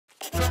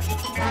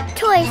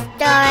Toy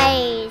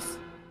Stories.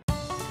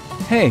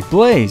 Hey,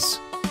 Blaze,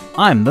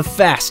 I'm the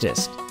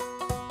fastest.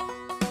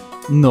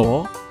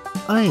 No,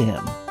 I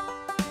am.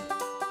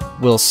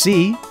 We'll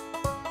see.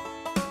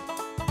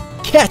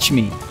 Catch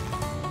me!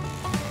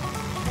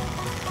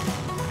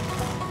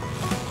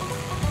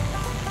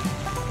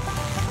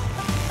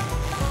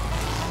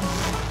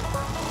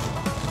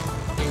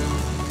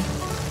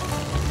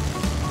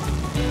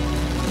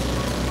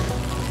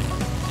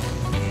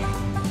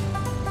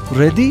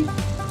 Ready,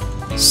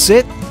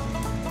 set,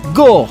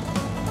 go!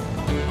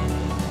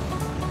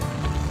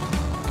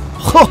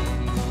 Ho!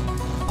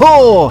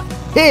 Ho!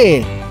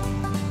 Hey!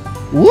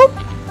 Whoop!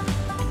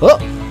 Oh!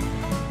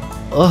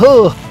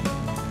 Oh!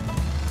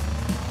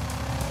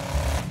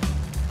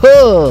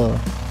 Ho!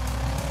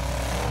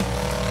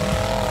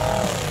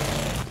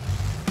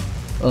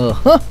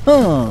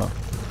 Uh-huh!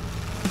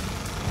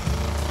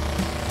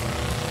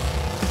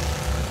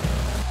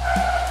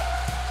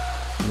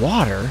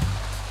 Water?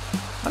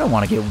 I don't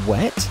want to get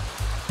wet.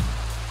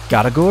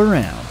 Gotta go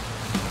around.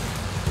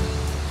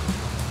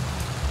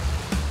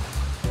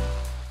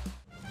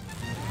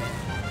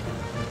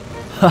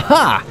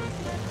 Ha-ha!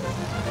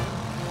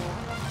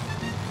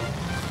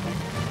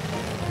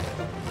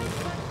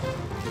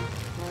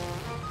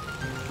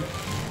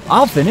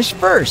 I'll finish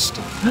first.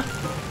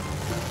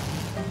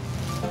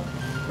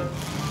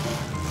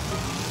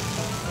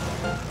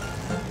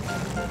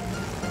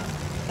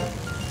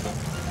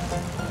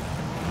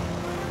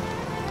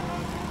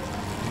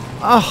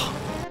 Oh.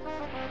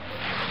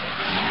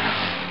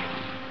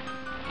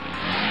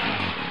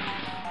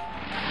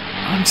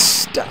 I'm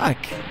stuck.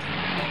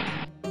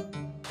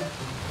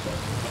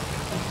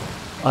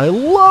 I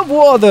love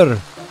water.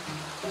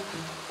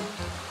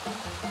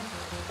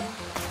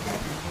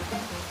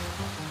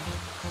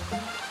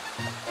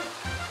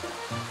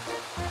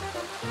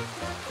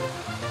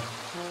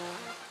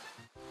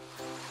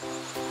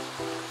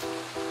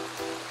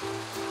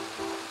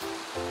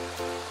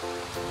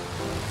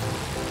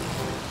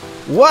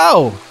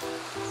 Wow!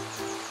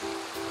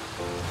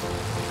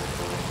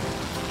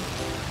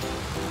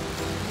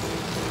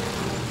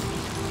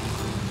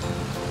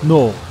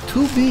 No,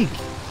 too big.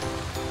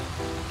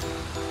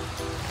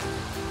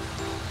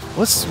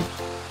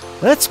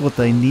 That's what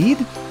I need.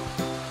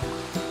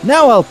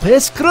 Now I'll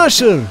pass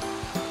Crusher.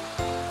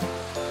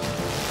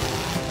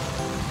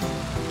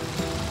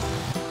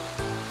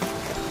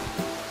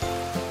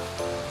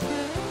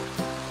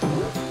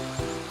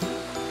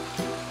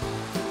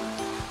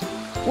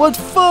 What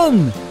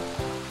fun!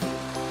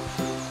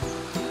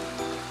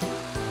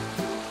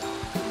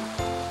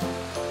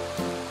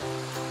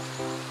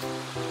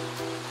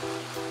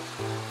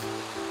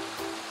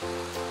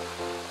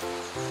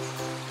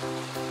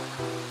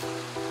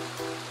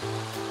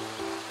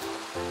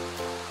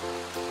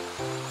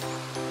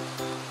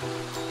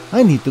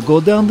 I need to go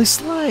down the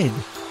slide.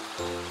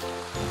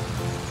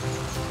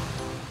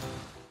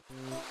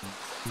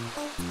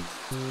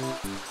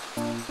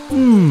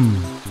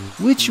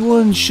 Which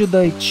one should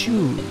I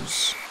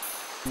choose?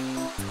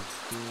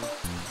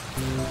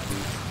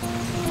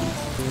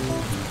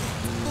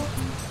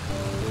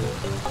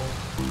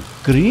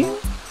 Green?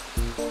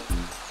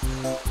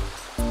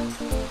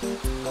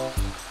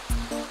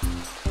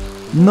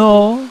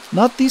 No,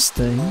 not this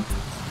time.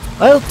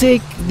 I'll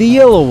take the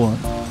yellow one.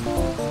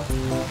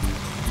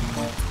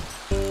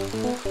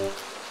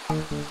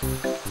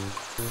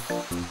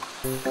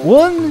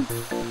 One,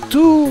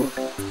 two,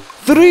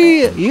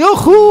 three,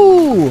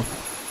 yahoo!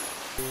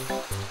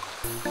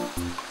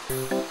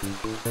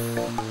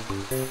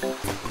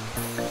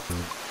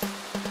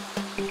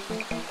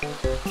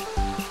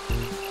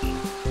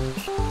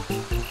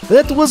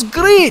 That was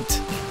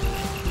great!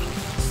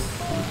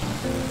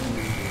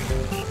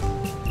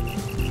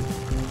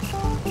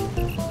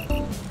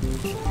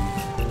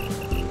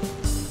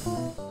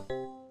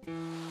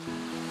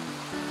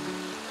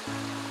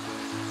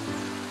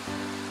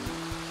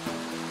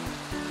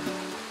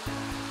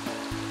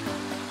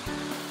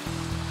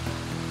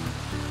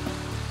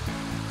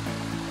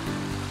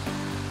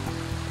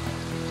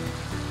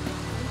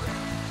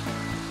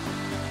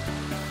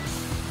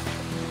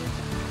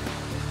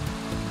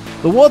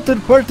 The water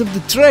part of the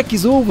track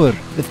is over.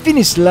 The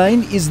finish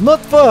line is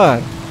not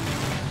far.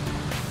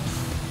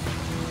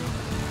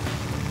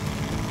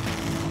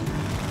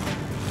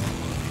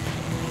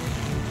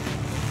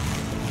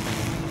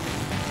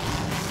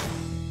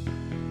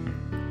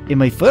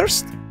 Am I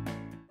first?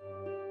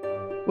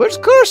 Where's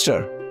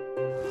Cursor?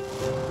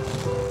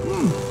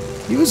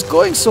 He was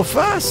going so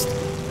fast.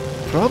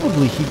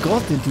 Probably he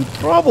got into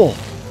trouble.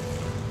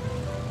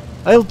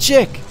 I'll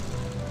check.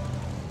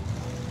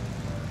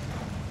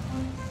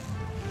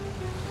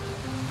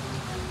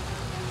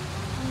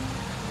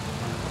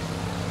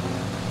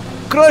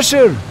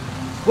 Crusher!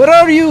 Where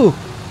are you?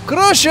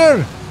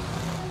 Crusher!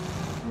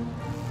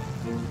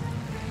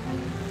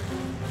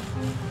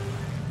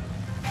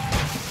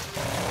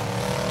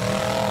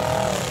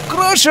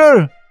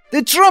 Crusher!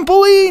 The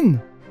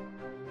trampoline!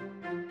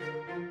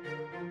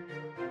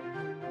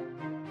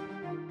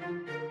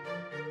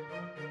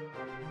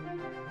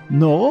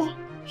 No,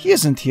 He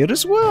isn't here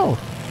as well.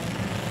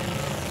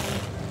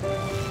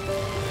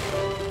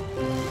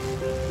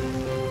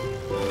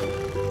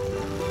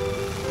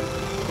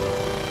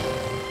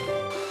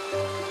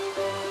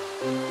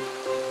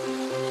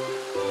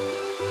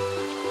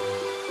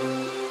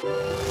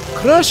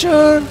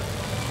 Crusher!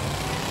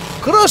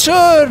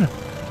 Crusher!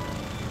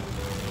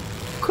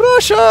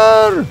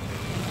 Crusher!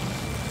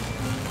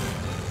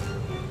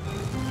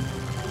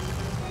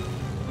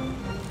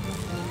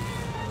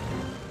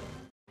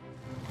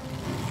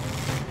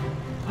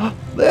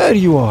 There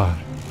you are.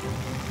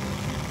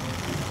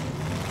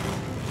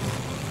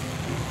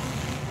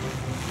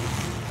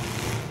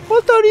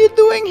 What are you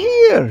doing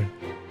here?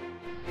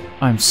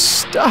 I'm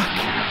stuck.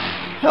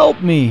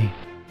 Help me.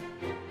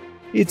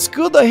 It's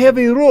good I have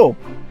a rope.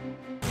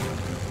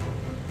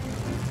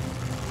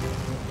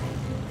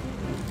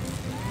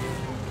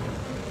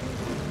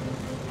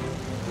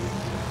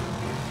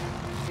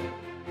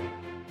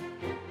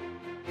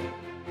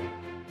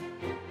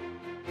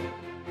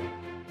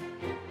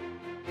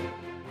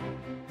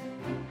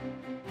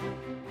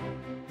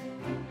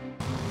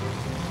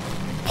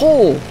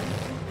 Pull!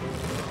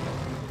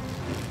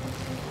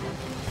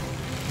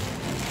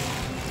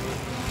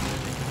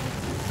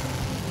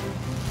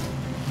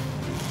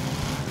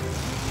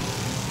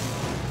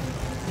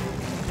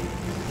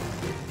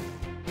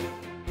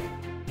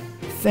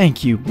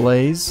 Thank you,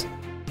 Blaze.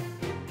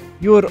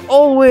 You're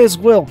always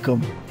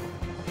welcome.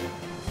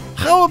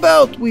 How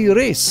about we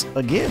race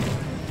again?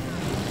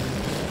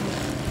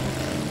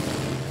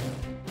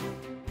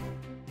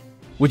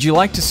 Would you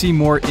like to see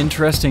more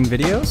interesting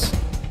videos?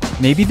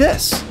 Maybe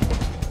this,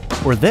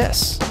 or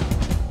this,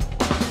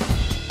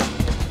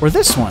 or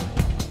this one,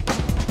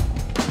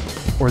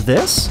 or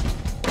this?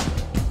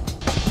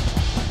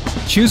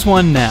 Choose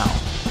one now.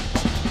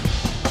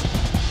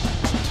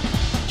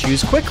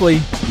 Choose quickly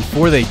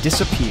before they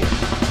disappear.